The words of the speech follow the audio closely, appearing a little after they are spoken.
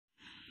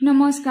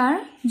নমস্কাৰ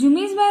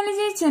জুমিজ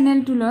বায়োলজি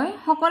চেনেলটোলৈ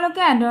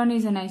সকলোকে আদৰণি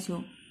জনাইছো।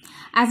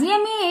 আজি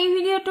আমি এই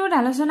ভিডিঅ'টোত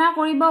আলোচনা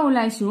কৰিব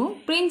ওলাইছো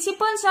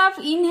principles of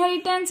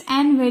inheritance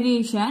and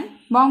variation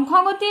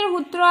বংশগতিৰ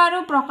সূত্ৰ আৰু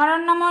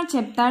প্ৰকাৰণ নামৰ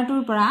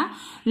চেপ্টাৰটোৰ পৰা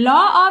ল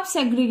অফ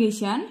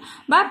সেগ্ৰিগেশ্যন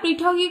বা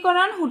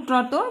পৃথকীকৰণ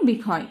সূত্ৰটোৰ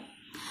বিষয়।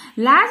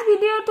 লাষ্ট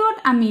ভিডিঅ'টোত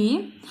আমি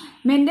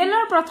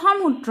মেণ্ডেলৰ প্ৰথম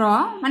সূত্ৰ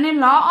মানে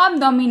ল অফ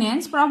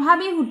ডমিনেন্স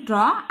প্ৰভাৱী সূত্ৰ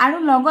আৰু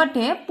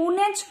লগতে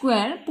পুনেট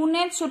স্কোয়াৰ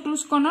পুনেট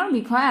চতুষ্কোণৰ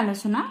বিষয়ে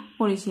আলোচনা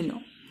কৰিছিলো।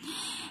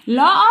 ল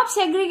অফ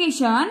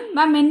সেগ্ৰিগেশ্যন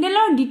বা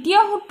মেণ্ডেলৰ দ্বিতীয়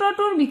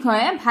সূত্ৰটোৰ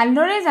বিষয়ে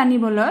ভালদৰে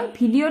জানিবলৈ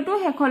ভিডিঅ'টো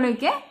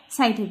শেষলৈকে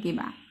চাই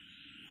থাকিবা।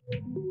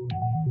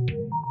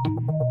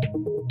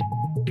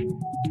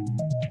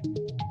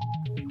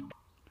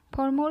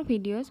 For more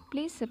videos,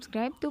 please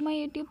subscribe to my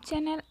YouTube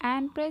channel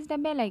and press the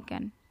bell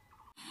icon.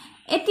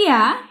 এতিয়া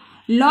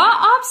ল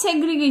অফ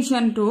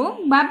সেগ্ৰিগেশ্যনটো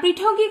বা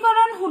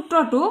পৃথকীকৰণ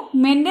সূত্ৰটো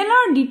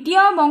মেণ্ডেলৰ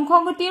দ্বিতীয়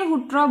বংশগতিৰ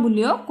সূত্ৰ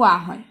বুলিও কোৱা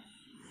হয়।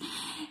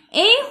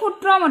 এই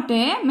সূত্ৰ মতে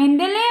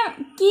মেণ্ডেলে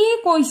কি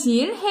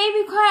কৈছিল সেই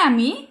বিষয়ে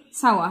আমি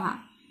চাও আহা।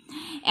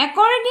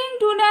 According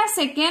to the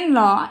second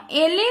law,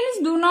 alleles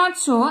do not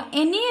show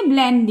any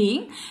blending,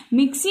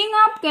 mixing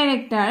of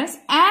characters,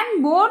 and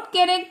both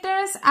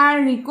characters are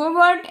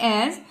recovered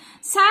as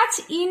such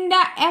in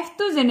the F2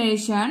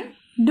 generation,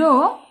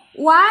 though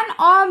one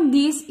of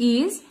these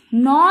is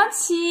not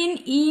seen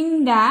in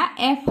the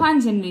F1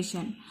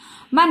 generation.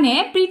 মানে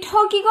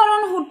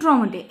পৃথকীকৰণ সূত্ৰ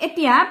মতে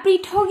এতিয়া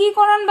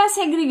পৃথকীকৰণ বা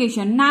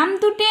সেগ্ৰিগেশ্যন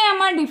নামটোতে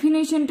আমাৰ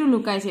ডেফিনেশনটো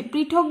লুকাইছে।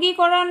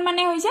 পৃথকীকৰণ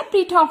মানে হৈছে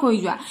পৃথক হৈ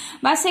যোৱা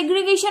বা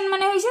সেগ্ৰিগেশ্যন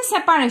মানে হৈছে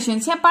সেপাৰেশন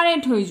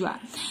সেপাৰেট হৈ যোৱা।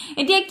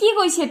 এতিয়া কি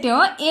কৈছে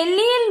তেওঁ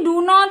allele do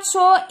not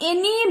show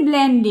any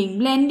blending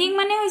blending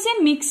মানে হৈছে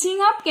মিক্সিং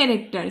অফ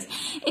ক্যাৰেক্টাৰ্স।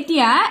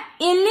 এতিয়া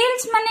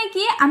এলিলস মানে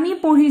কি আমি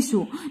পঢ়িছো,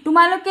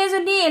 তোমালোকে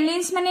যদি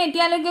এলিলস মানে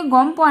এতিয়ালৈকে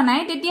গম পোৱা নাই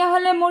তেতিয়া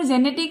হলে মোৰ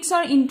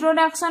জেনেটিক্সৰ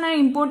ইন্ট্ৰোডাকশন আৰু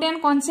ইম্পৰ্টেন্ট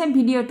কনসেপ্ট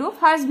ভিডিঅটো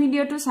ফাৰ্স্ট ভিডিঅটো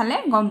চালে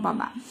গম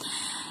পাবা।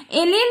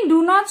 Allele do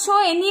not show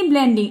any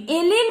blending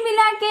allele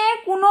বিলাকে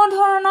কোনো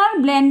ধৰণৰ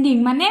ব্লেন্ডিং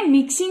মানে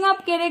মিক্সিং অফ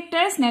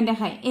ক্যাৰেক্টাৰ্স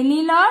নেদেখায়।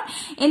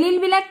 এলিল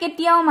বিলাক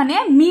কেতিয়াও মানে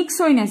মিক্স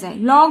হৈ নাযায়,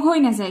 লগ হৈ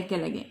নাযায়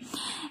একেলগে।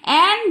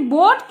 And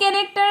both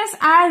characters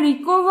are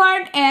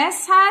recovered as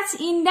such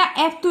in the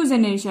F2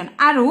 generation.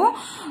 আৰু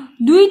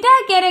দুইটা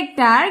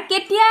ক্যাৰেক্টাৰ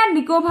কেতিয়া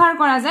ৰিকভাৰ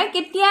কৰা যায়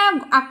কেতিয়া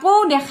আকৌ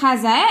দেখা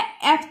যায়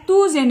F2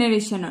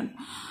 জেনাৰেশনত।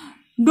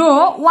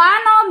 Though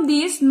one of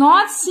these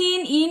not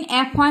seen in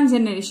F1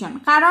 generation.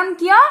 কাৰণ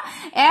কিয়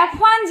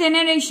F1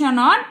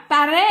 জেনাৰেশনত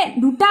তাৰে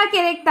দুটা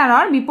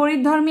ক্যাৰেক্টাৰৰ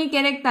বিপৰীতধৰ্মী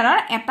ক্যাৰেক্টাৰৰ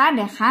এটা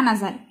দেখা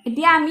নাযায়।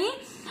 এতিয়া আমি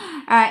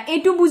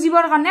এইটো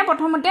বুজিবৰ কাৰণে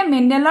প্ৰথমতে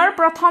মেণ্ডেলৰ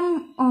প্ৰথম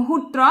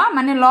সূত্ৰ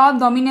মানে ল অফ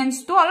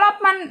ডমিনেন্সটো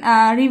অলপমান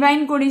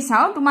ৰিভাইন্ড কৰি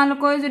চাও।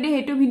 তোমালোকে যদি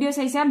হেতু ভিডিঅ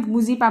চাইছা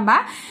বুজি পাবা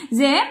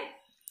যে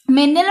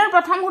মেণ্ডেলৰ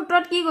প্ৰথম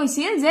সূত্ৰত কি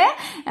কৈছিল যে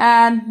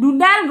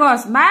দুডাল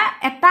গছ বা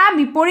এটা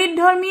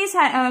বিপৰীতধৰ্মী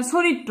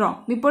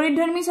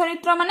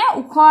চৰিত্ৰ মানে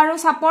উখ আৰু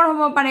চাপৰ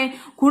হ'ব পাৰে,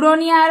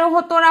 ঘুৰণীয়া আৰু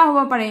হতৰা হ'ব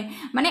পাৰে,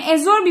 মানে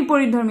এজোৰ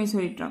বিপৰীতধৰ্মী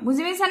চৰিত্ৰ।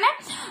 বুজি পাইছানে?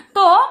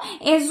 তো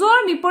এজোৰ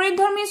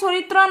বিপৰীতধৰ্মী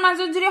চৰিত্ৰৰ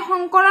মাজত যদি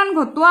সংকৰণ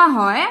ঘটোৱা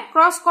হয়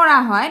ক্ৰস কৰা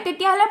হয়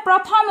তেতিয়াহলে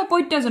প্ৰথম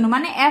উপত্যজনু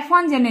মানে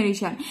F1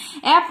 জেনাৰেশন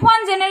F1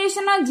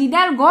 জেনাৰেশনত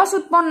যিডাল গছ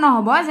উৎপন্ন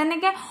হ'ব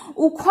যেনেকে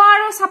উখ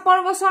আৰু চাপৰ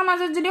গছৰ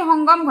মাজত যদি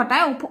সংগম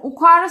ঘটায় উখ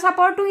আৰু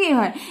চাপৰটো কি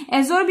হয়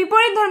এজোৰ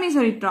বিপৰীতধৰ্মী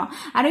চৰিত্ৰ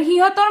আৰু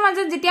হিহতৰ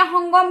মাজত যেতিয়া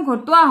সংগম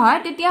ঘটোৱা হয়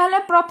তেতিয়াহলে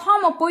প্ৰথম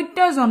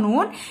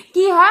উপত্যজনুত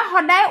কি হয়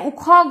সদায়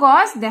উখ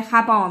গছ দেখা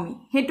পাও আমি।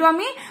 হেতু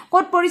আমি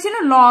কত পঢ়িছিলো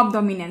ল অফ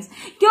ডমিনেন্স।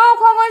 কিয়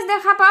উখ গছ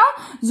দেখা পাও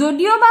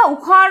যদিও বা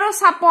উখ আৰু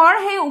চাপৰ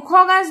সেই উখ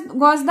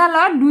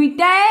গছডালত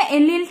দুইটাই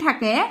এলিল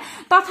থাকে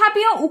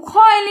তথাপিও উখ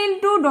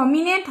এলিলটো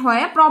ডমিনেট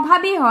হয়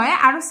প্ৰভাৱী হয়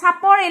আৰু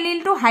চাপৰ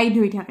এলিলটো হাইড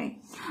হৈ থাকে।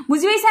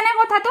 বুজি পাইছানে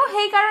কথাটো?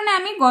 সেই কাৰণে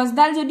আমি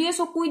গছডাল যদিও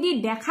চকুই দি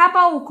দেখা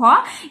পাও উখ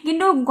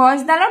কিন্তু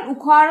গছডালত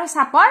উখ আৰু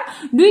চাপৰ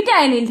দুইটা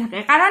এলিল থাকে।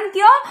 কাৰণ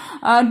কিয়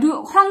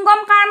সংগম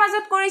কাৰ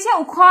মাজত কৰিছে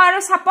উখ আৰু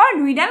চাপৰ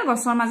দুইডাল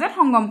গছৰ মাজত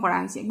সংগম কৰা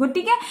হৈছে।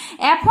 গতিকে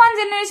F1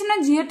 জেনাৰেশনত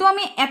যেহেতু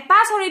আমি এটা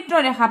চৰিত্ৰ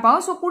দেখা পাও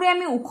চকুৰে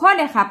আমি উখ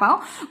দেখা পাও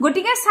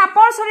গতিকে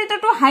চাপৰ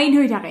চৰিত্ৰটো হাইড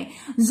হৈ থাকে।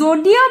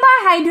 যদিও বা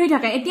হাইড হৈ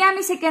থাকে এতিয়া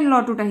আমি সেকেন্ড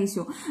লটোত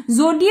আহিছো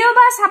যদিও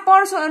বা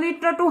চাপৰ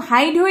চৰিত্ৰটো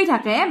হাইড হৈ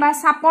থাকে বা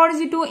চাপৰ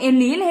যিটো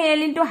এলিল সেই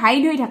এলিলটো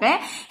হাইড হৈ থাকে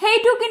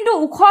সেইটো কিন্তু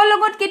উখৰ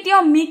লগত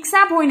কেতিয়াও মিক্স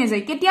আপ হৈ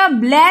নাযায় কেতিয়াও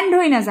ব্লেন্ড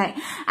হৈ নাযায়।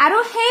 আৰু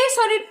সেই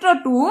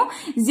চৰিত্ৰটো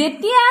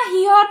যেতিয়া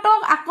হিহতক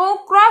আকৌ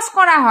ক্ৰস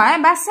কৰা হয়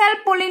বা সেলফ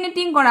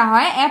পলিনেটিং কৰা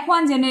হয়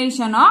F1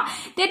 জেনাৰেশনত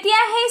তেতিয়া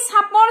সেই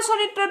চাপৰ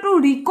চৰিত্ৰটো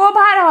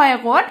ৰিকভাৰ হয়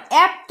ক'ত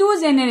F2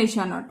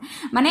 জেনাৰেশনত।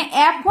 মানে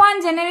F1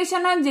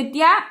 জেনাৰেশনত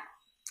যেতিয়া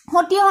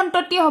হতি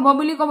সন্ততি হ'ব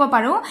বুলি ক'ব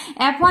পাৰো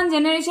F1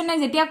 জেনাৰেশনে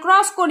যেতিয়া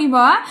ক্ৰস কৰিব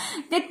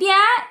তেতিয়া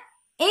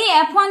এই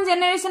F1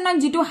 জেনাৰেশ্যনত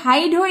যেটো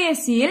হাইড হৈ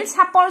আছিল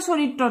সাপৰ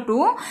চৰিত্ৰটো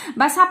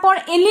বা সাপৰ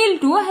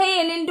এলিলটো সেই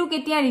এলিলটো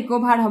কেতিয়া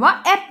ৰিকভাৰ হ'ব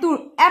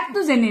F2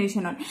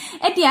 জেনাৰেশ্যনত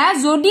এতিয়া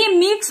যদি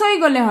মিক্স হৈ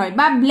গলে হয়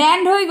বা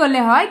ব্লেন্ড হৈ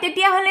গলে হয়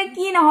তেতিয়া হলে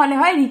কি নহলে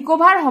হয়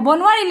ৰিকভাৰ হ'ব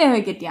নোৱাৰিলে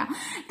হয় কেতিয়া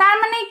তাৰ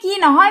মানে কি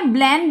নহয়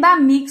ব্লেন্ড বা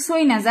মিক্স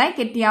হৈ না যায়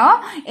কেতিয়াও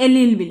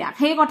এলিল বিলাক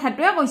সেই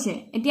কথাটোৱে কৈছে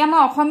এতিয়া মই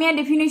অসমীয়া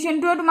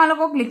ডেফিনিশনটো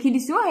তোমালোকক লিখি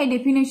দিছো সেই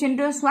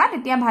ডেফিনিশনটো চোৱা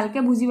তেতিয়া ভালকে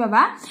বুজি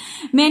পাবা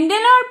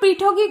মেন্ডেলৰ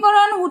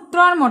পৃথকীকৰণ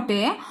সূত্ৰৰ মতে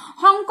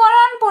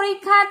সংকৰণ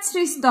পৰীক্ষাত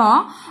সৃষ্ট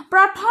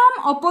প্ৰথম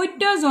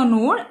অপত্য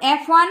জনুৰ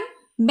F1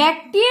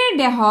 ব্যক্তিৰ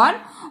দেহৰ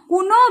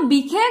কোনো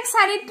বিশেষ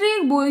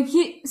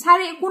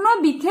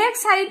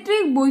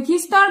চাৰিত্ৰিক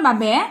বৈশিষ্ট্যৰ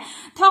বাবে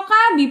থকা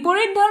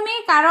বিপৰীতধৰ্মী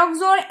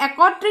কাৰকজোৰ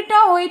একত্ৰিত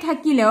হৈ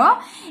থাকিলেও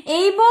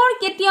এইবোৰ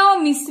কেতিয়াও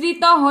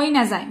মিশ্ৰিত হৈ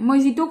না যায় মই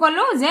যেটো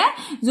কলো যে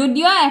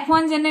যদিও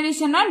F1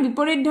 জেনাৰেশ্যনৰ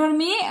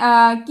বিপৰীতধৰ্মী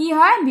কি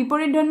হয়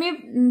বিপৰীতধৰ্মী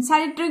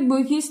চাৰিত্ৰিক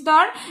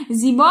বৈশিষ্ট্যৰ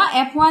জীৱ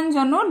F1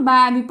 জনুত বা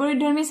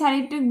বিপৰীতধৰ্মী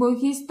চাৰিত্ৰিক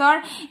বৈশিষ্ট্যৰ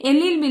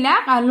এলিল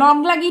বিলাক লগ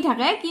লাগি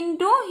থাকে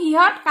কিন্তু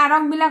হিহত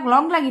কাৰক বিলাক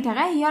লগ লাগি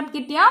থাকে হিহত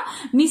কেতিয়াও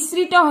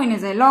মিশ্ৰিত হৈ না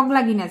যায় লগ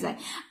লাগি না যায়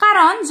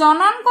কাৰণ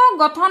জননক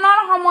গঠনৰ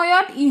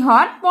সময়ত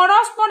ইহত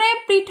পৰস্পৰে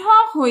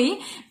পৃথক হৈ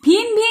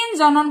ভিন ভিন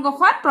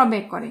জননকোষত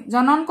প্ৰৱেশ কৰে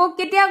জননকোষ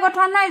কেতিয়া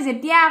গঠন হয়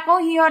যেতিয়া আকৌ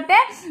হিহতে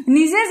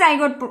নিজে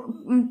জাইগত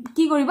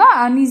কি কৰিব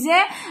নিজে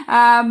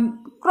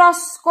ক্ৰস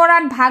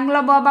কৰাত ভাগ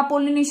লব বা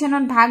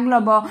পলিনেশনত ভাগ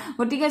লব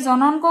গটিকে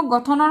জননকোষ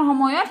গঠনৰ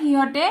সময়ত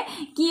হিহতে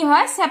কি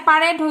হয়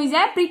সেপাৰেট হৈ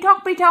যায়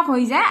পৃথক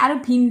হৈ যায় আৰু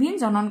ভিন ভিন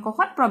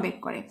জননকোষত প্ৰৱেশ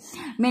কৰে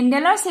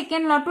মেন্ডেলৰ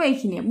সেকেন্ড লটো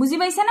এইখিনি বুজি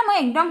পাইছা না মই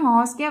একদম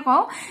সহজকে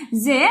কও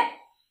যে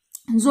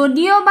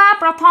যদিও বা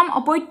প্ৰথম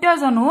অপত্য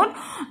জনুত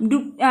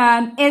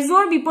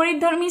এজোৰ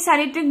বিপৰীতধৰ্মী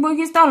চাৰিত্ৰিক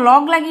বৈশিষ্ট্য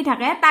লগ লাগি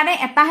থাকে তাৰে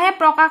এটাহে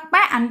প্ৰকাশ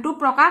পায় আনটো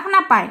প্ৰকাশ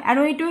নাপায়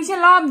আৰু এইটো হৈছে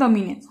ল অফ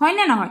ডমিনেন্স হয়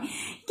নে নহয়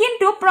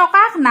কিন্তু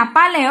প্ৰকাশ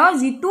নাপালেও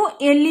যেটো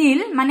এলিল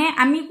মানে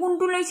আমি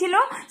কোনটো লৈছিলো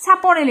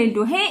সাপৰ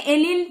এলিলটো সেই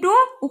এলিলটো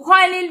উখ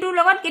এলিলটোৰ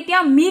লগত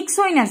কেতিয়াও মিক্স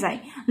হৈ না যায়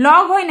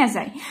লগ হৈ না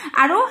যায়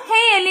আৰু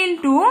সেই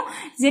এলিলটো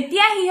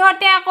যেতিয়া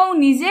হিহতে আকৌ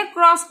নিজে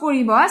ক্ৰস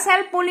কৰিব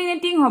সেলফ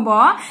পলিনেটিং হ'ব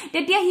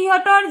তেতিয়া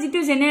হিহতৰ যেটো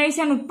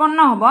জেনাৰেশ্যন উৎপন্ন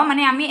হ'ব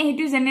মানে আমি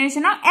এইটো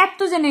জেনাৰেশ্যনক F2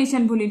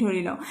 জেনাৰেশ্যন বুলি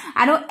ধৰিলো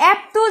আৰু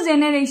F2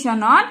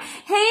 জেনাৰেশ্যনত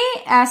সেই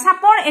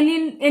সাপৰ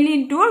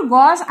এলিলটোৰ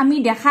গছ আমি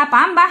দেখা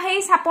পাম বা সেই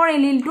সাপৰ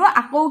এলিলটো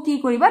আকৌ কি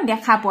কৰিব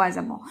দেখা পোৱা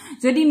যাব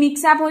যদি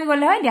মিক্স আপ হৈ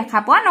গলে হয় দেখা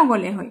পোৱা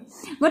নগলে হয়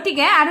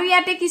গটিকে আৰু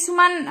ইয়াতে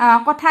কিছুমান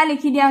কথা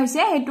লিখি দিয়া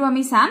হৈছে হেতু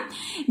আমি চাম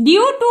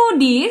due to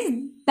this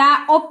the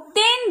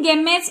obtained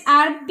gametes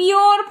are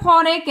pure for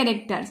a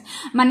characters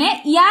মানে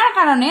ইয়াৰ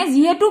কাৰণে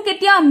যেহেতু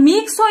কেতিয়া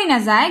মিক্স হৈ না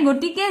যায়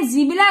গটিকে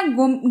জিবিলা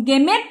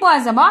গেমেট পোৱা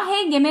যাব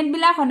সেই গেমেট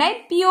বিলা সদায়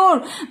পিওৰ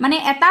মানে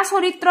এটা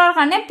চৰিত্ৰৰ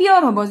কাৰণে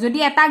পিওৰ হ'ব যদি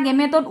এটা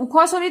গেমেটত উখ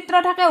চৰিত্ৰ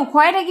থাকে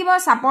উখই থাকিব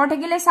সাপৰ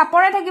থাকিলে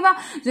সাপৰে থাকিব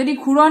যদি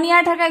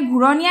ঘুৰণিয়াৰ থাকে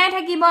ঘুৰণিয়াই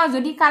থাকিব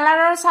যদি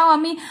কালাৰৰ চাও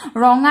আমি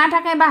ৰঙা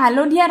থাকে বা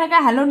হালধীয়া থাকে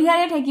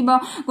হালধীয়াৰে থাকিব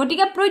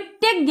গটিকে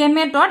প্ৰত্যেক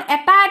গেমেটত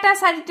এটা এটা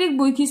চাৰিত্ৰিক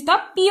বৈশিষ্ট্য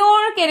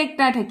পিওৰ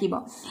ক্যাৰেক্টাৰ থাকিব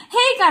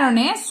সেই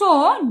কাৰণে so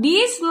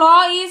this law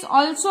is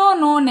also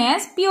known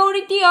as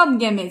purity of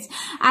gametes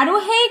আৰু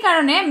সেই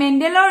কাৰণে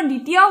মেন্ডেলৰ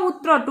দ্বিতীয়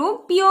সূত্ৰটো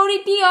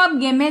purity of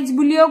gametes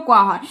বুলিও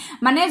কোৱা হয়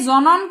মানে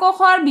জনন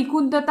কোষৰ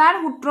বিশুদ্ধতাৰ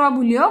সূত্ৰ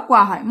বুলিও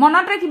কোৱা হয়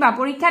মনত ৰাখিবা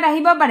পৰীক্ষাত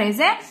আহিব পাৰে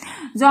যে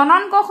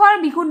জনন কোষৰ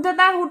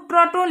বিশুদ্ধতাৰ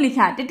সূত্ৰটো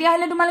লিখা তেতিয়া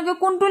হলে তোমালোকে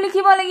কোনটো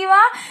লিখিব লাগিব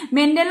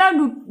মেন্ডেলৰ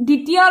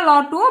দ্বিতীয়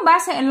লটো বা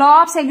ল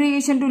অফ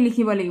সেগ্ৰিগেশন টো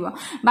লিখিব লাগিব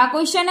বা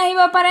কোৱেশ্চন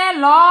আহিব পাৰে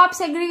ল অফ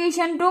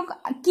সেগ্ৰিগেশন টো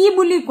কি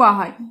বুলি কোৱা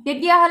হয়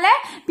তেতিয়া হলে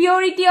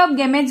purity of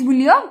gametes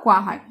বুলিও কোৱা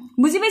হয়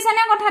বুজি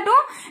পাইছানে কথাটো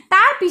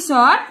তাৰ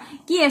পিছত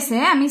কি আছে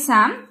আমি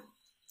চাম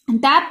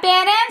the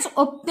parents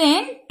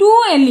obtain two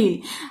allele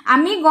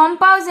আমি গম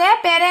পাও যে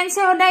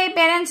প্যাৰেন্টসে হদাই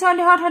প্যাৰেন্টসৰ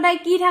দেহত হদাই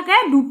কি থাকে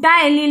দুটা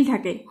এলিল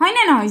থাকে হয়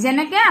না নহয়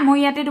যেনেকে মই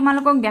ইয়াতে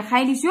তোমালোকক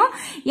দেখাই দিছো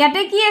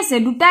ইয়াতে কি আছে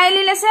দুটা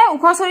এলিল আছে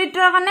উখ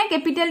চৰিত্ৰৰ কাৰণে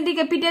ক্যাপিটাল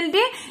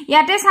টি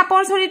ইয়াতে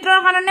সাপৰ চৰিত্ৰৰ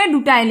কাৰণে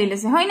দুটা এলিল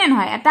আছে হয় না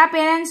নহয় এটা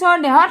প্যাৰেন্টসৰ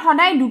দেহত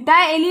হদাই দুটা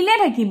এলিলে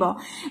থাকিব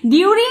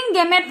ডিউৰিং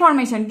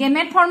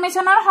গেমেট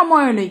ফৰ্মেশনৰ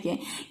সময়লৈকে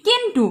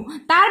কিন্তু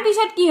তাৰ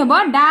পিছত কি হ'ব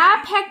দা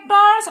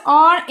ফ্যাক্টৰস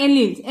অৰ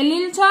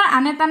এলিলছৰ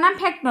আনেটা নাম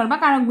ফ্যাক্টৰ বা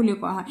কাৰক বুলি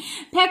কোৱা হয়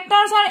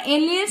ফ্যাক্টৰস are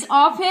alleles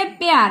of a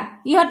pair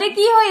ইহতে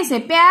কি হৈছে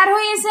পেয়াৰ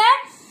হৈছে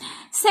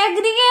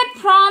segregate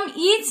from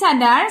each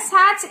other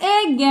such a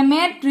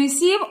gamete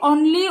receive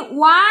only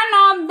one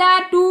of the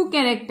two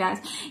characters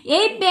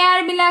এই পেয়াৰ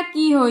বিলাক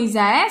কি হৈ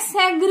যায়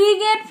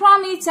segregate from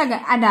each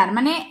other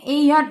মানে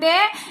ইহতে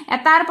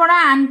এটাৰ পৰা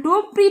আনটো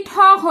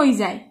পৃথক হৈ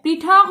যায়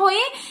পৃথক হৈ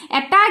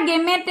এটা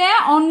গেমেটে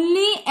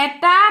only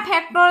এটা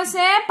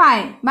ফ্যাক্টৰসে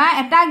পায় বা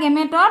এটা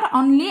গেমেটত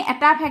only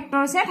এটা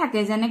ফ্যাক্টৰসে থাকে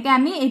যেনেকে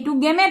আমি এইটো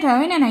গেমেট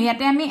হয় না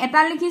ইয়াতে আমি এটা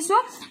লিখিছো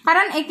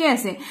কাৰণ একে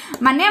আছে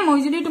মানে মই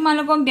যদি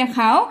তোমালোকক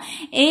দেখাও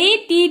এই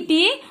টি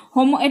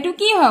এটো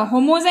কি হয়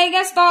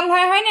হোমোজাইগাস তল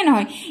হয় না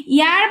নহয়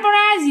ইয়াৰ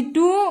পৰা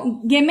যেটো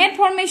গেমেট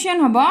ফৰ্মেশন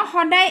হ'ব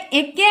সদায়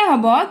একে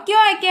হ'ব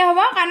কিয় একে হ'ব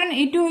কাৰণ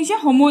এটো হৈছে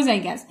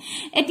হোমোজাইগাস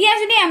এতিয়া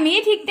যদি আমি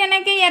ঠিক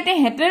তেনেকে ইয়াতে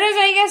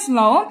হেটেৰোজাইগাস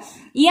লও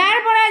ইয়াৰ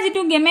পৰা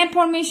যেটো গেমেট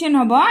ফৰ্মেশন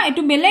হ'ব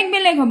এটো বেলেগ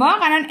বেলেগ হ'ব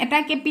কাৰণ এটা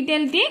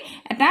ক্যাপিটাল টি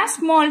এটা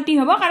স্মল টি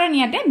হ'ব কাৰণ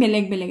ইয়াতে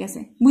বেলেগ বেলেগ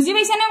আছে বুজি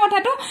পাইছানে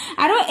কথাটো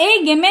আৰু এই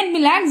গেমেট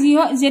বিলাক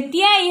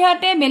যেতিয়া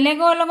ইহতে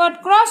বেলেগৰ লগত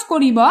ক্ৰস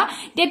কৰিব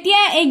তেতিয়া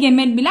এই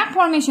গেমেট বিলাক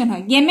ফৰ্মেশন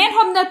হয় গেমেট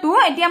শব্দটো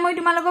এতিয়া মই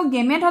তোমালোকক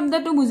গেমেট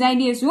শব্দটো বুজাই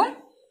দিয়েছো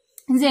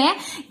যে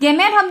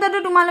গেমেট শব্দটো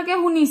তোমালোকে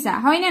শুনিছা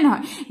হয়নে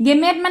নহয়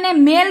গেমেট মানে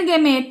মেল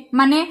গেমেট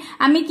মানে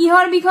আমি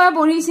কিহৰ বিষয়ে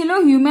পঢ়িছিলো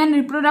হিউম্যান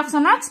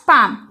ৰিপ্ৰডাকচনৰ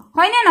স্পাম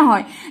হয়নে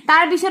নহয়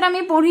তাৰ পিছত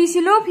আমি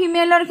পঢ়িছিলো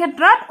ফিমেলৰ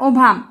ক্ষেত্ৰত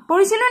ওভাম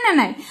পঢ়িছিলো নে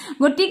নাই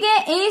গটিকে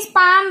এই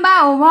স্পাম বা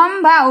ওভাম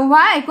বা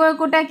ওভা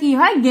একোটা কি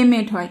হয়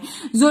গেমেট হয়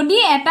যদি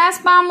এটা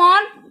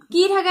স্পামত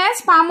কি থাকে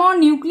স্পামৰ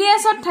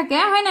নিউক্লিয়াছত থাকে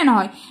হয়নে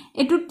নহয়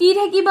এটু টি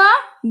থাকিবা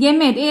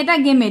গেমেট এটা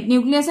গেমেট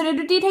নিউক্লিয়াছৰ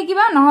এটু টি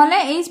থাকিবা নহলে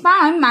এই স্পাম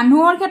আমি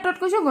মানুহৰ ক্ষেত্ৰত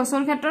কৈছো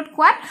গছৰ ক্ষেত্ৰত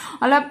কোৱাত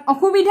অলপ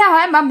অসুবিধা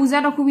হয় বা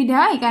বুজাত অসুবিধা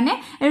হয় একানে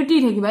এটু টি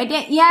থাকিবা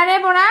এতিয়া ইয়াৰে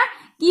পৰা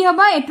কি হ'ব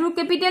এটু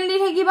ক্যাপিটাল টি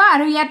থাকিবা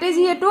আৰু ইয়াতে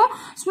যেহেতু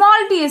স্মল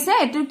টি আছে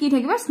এটু কি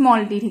থাকিবা স্মল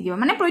টি থাকিবা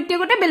মানে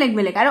প্ৰত্যেকতে বেলেগ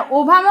বেলেগ আৰু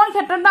ওভামৰ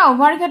ক্ষেত্ৰত বা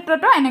ওভাৰ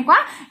ক্ষেত্ৰতো এনেকুৱা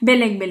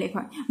বেলেগ বেলেগ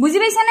হয় বুজি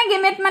পাইছানে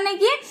গেমেট মানে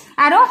কি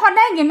আৰু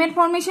সদায় গেমেট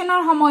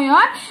ফৰ্মেশনৰ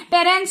সময়ত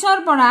পেৰেন্টছৰ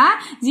পৰা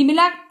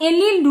যিবিলাক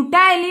এলিল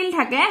দুটা এলিল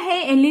থাকে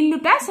সেই এলিল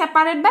দুটা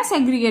সেপাৰেট বা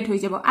সেগ্ৰিগেট হৈ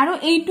যাব আৰু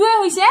এইটোৱে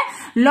হৈছে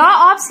ল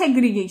অফ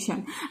সেগ্ৰিগেশন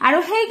আৰু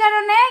সেই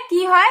কাৰণে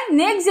কি হয়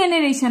নেক্সট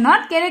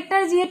জেনাৰেশনত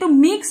ক্যাৰেক্টাৰ যেহেতু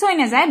মিক্স হৈ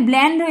না যায়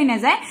ব্লেন্ড হৈ না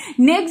যায়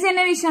নেক্সট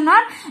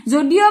জেনাৰেশনত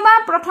যদিও বা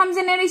প্ৰথম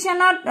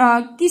জেনাৰেশনত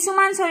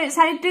কিছুমান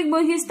চাৰিত্ৰিক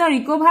বৈশিষ্ট্য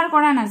ৰিকভাৰ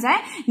কৰা না যায়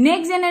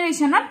নেক্সট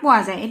জেনাৰেশনত পোৱা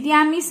যায় এতিয়া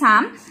আমি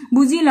সাম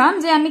বুজিলম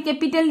যে আমি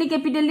ক্যাপিটাল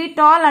ডি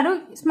টল আৰু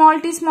স্মল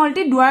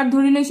টি দুৱাৰ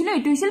ধৰি লৈছিলো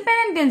এটো হৈছিল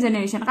পেৰেন্টাল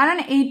জেনাৰেশন কাৰণ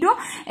এইটো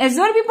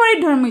এজৰ বিপৰীত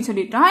ধৰ্মী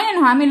চৰিত্ৰ হয় না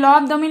নহয় আমি ল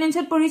অফ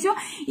ডমিনেন্সত পঢ়িছো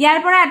ইয়াৰ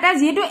পৰা এটা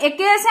যেহেতু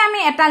একে আছে আমি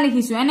এটা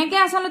লিখিছো এনেকে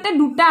আসলতে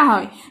দুটা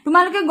হয়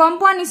তোমালোকে গম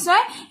পোৱা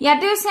নিশ্চয়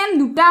ইয়াতেও সেম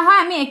দুটা হয়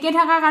আমি একে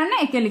থাকা কাৰণে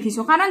একে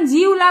লিখিছো কাৰণ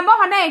জি উলাব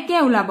সদায় একে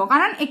উলাব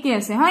কাৰণ একে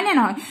আছে হয় না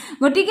নহয়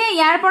গটিকে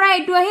ইয়াৰ পৰা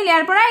এইটো আহিল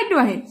ইয়াৰ পৰা এইটো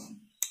আহিল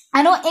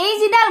আৰু এই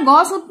জিডাল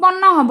গছ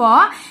উৎপন্ন হ'ব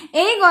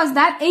এই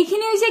গছডাল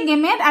এইখিনি হৈছে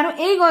গেমেট আৰু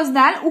এই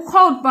গছডাল উখ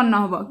উৎপন্ন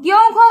হ'ব কিয়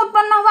উখ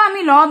উৎপন্ন হ'ব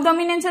আমি ল অফ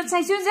ডমিনেন্সত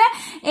চাইছো যে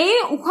এই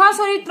উখ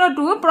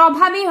চৰিত্ৰটো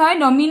প্ৰভাৱী হয়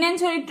ডমিনেন্ট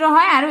চৰিত্ৰ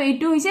হয় আৰু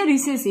এইটো হৈছে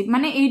ৰিসেসিভ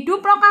মানে এইটো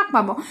প্ৰকাশ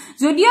পাব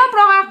যদিও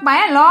প্ৰকাশ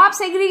পায় ল অফ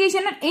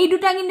সেগ্ৰিগেশনত এই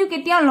দুটা কিন্তু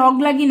কেতিয়াও লগ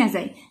লাগি না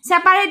যায়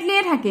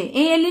সেপাৰেটলিয়ে থাকে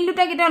এই এলিল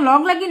দুটা কেতিয়াও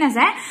লগ লাগি না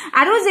যায়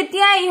আৰু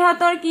যেতিয়া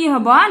ইহতৰ কি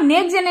হ'ব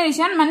নেক্সট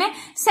জেনাৰেশন মানে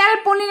সেলফ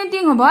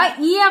পলিনেটিং হ'ব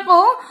ই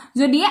আকৌ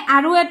যদি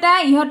আৰু এটা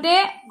ইহতে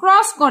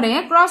ক্ৰস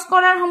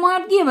কৰাৰ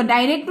সময়ত কি হ'ব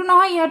ডাইৰেক্টটো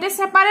নহয় ইহতে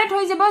সেপাৰেট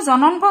হৈ যাব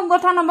জননপক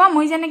গঠন হ'ব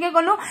মই যেনেকে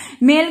কলো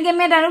মেল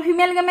গেমেট আৰু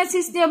ফিমেল গেমেট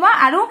সৃষ্টি হ'ব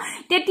আৰু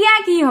তেতিয়া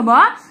কি হ'ব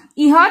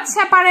ইহত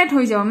সেপাৰেট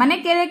হৈ যাব মানে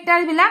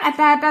ক্যাৰেক্টাৰ বিলাক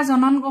এটা এটা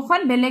জনন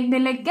কোষত বেলেগ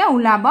বেলেগকে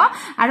উলাব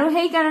আৰু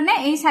সেই কাৰণে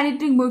এই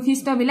চাৰিত্ৰিক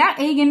বৈশিষ্ট্য বিলাক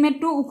এই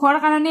গেমেটটো উখৰ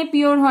কাৰণে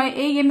পিওৰ হয়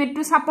এই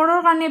গেমেটটো সাপৰৰ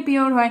কাৰণে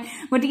পিওৰ হয়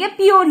গটিকে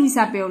পিওৰ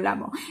হিচাপে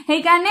উলাব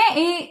সেই কাৰণে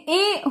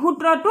এই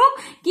সূত্ৰটো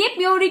কি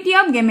পিওৰিটি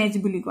অফ গেমেটস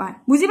বুলি কয়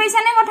বুজি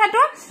পাইছানে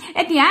কথাটো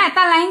এতিয়া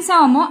এটা লাইন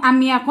চাওম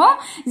আমি আকৌ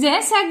যে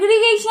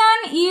segregation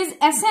is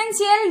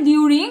essential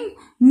during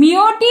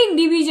meiotic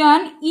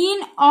division in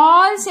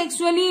all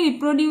sexually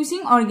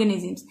reproducing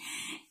organisms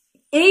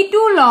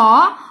এইটো ল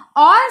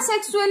all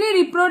sexually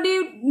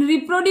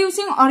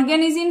reproducing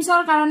organisms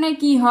or karone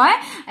ki hoy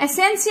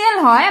essential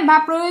hoy ba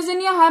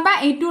proyojoniyo hoy ba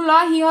eitu lo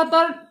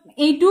hihotor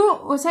এইটো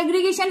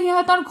segregation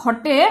হিহতৰ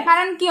ঘটে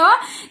কাৰণ কিয়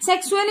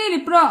সেক্সুয়ালি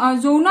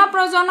যৌন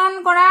প্ৰজনন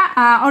কৰা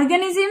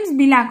অৰ্গানিজমছ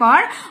বিলাকৰ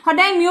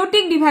সদায়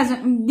মিয়োটিক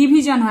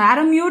ডিভিজন হয়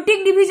আৰু মিয়োটিক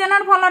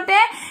ডিভিজনৰ ফলতে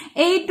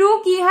এইটো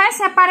কি হয়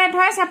সেপাৰেট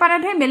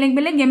হৈ বেলেগ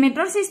বেলেগ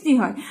গেমেটৰ সৃষ্টি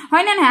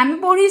হয় না না আমি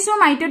পঢ়িছো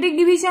মাইটোটিক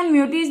ডিভিজন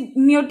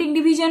মিয়োটিক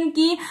ডিভিজন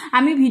কি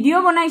আমি ভিডিও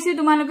বনাইছো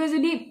তোমালোকে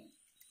যদি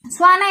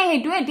সোৱা নাই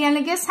হেতু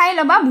এতিয়ালৈকে চাই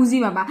লবা বুজি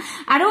পাবা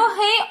আৰু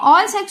সেই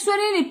অল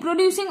সেক্সুয়ালি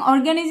ৰিপ্ৰডিউসিং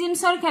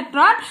অৰ্গানিজমছৰ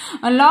ক্ষেত্ৰত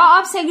ল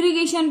অফ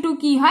সেগ্ৰিগেশন টু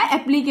কি হয়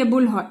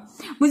এপ্লিকেবল হয়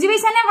বুজি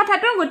পাইছানে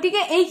কথাটো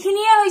গটিকে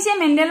এইখিনিয়ে হৈছে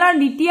মেন্ডেলৰ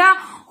দ্বিতীয়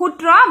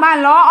সূত্ৰ বা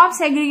ল অফ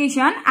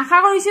সেগ্ৰিগেশন আশা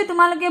কৰিছো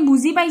তোমালোকে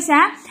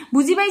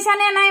বুজি পাইছা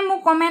নে নাই মোক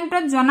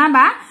কমেন্টত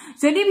জনাবা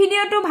যদি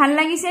ভিডিওটো ভাল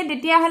লাগিছে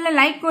তেতিয়া হলে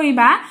লাইক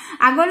কৰিবা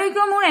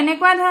আগলৈকো মোৰ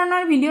এনেকুৱা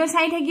ধৰণৰ ভিডিও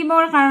চাই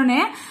থাকিবৰ কাৰণে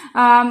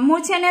মোৰ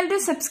চেনেলটো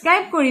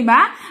সাবস্ক্ৰাইব কৰিবা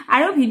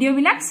আৰু ভিডিও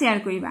বিলাক শেয়াৰ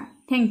কৰিবা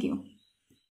থ্যাংক ইউ